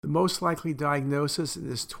The most likely diagnosis in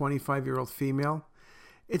this 25-year-old female.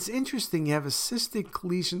 It's interesting, you have a cystic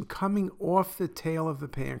lesion coming off the tail of the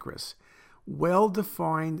pancreas.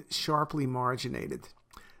 Well-defined, sharply marginated.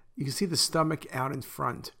 You can see the stomach out in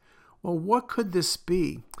front. Well, what could this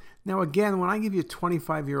be? Now again, when I give you a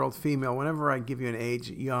 25-year-old female, whenever I give you an age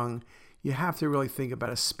young, you have to really think about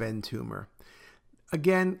a SPEN tumor.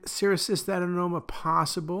 Again, serous cystadenoma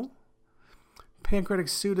possible. Pancreatic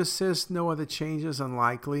pseudocyst, no other changes,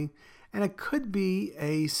 unlikely. And it could be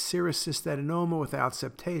a serous cystadenoma without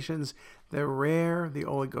septations. They're rare, the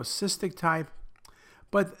oligocystic type.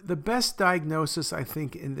 But the best diagnosis, I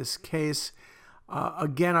think, in this case,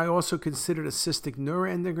 again, I also considered a cystic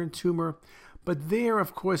neuroendocrine tumor. But there,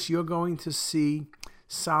 of course, you're going to see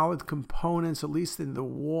solid components, at least in the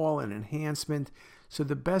wall and enhancement. So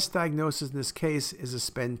the best diagnosis in this case is a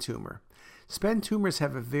SPEN tumor. SPEN tumors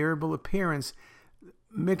have a variable appearance,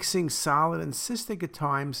 mixing solid and cystic at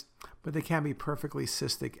times, but they can be perfectly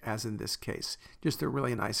cystic, as in this case. Just a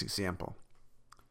really nice example.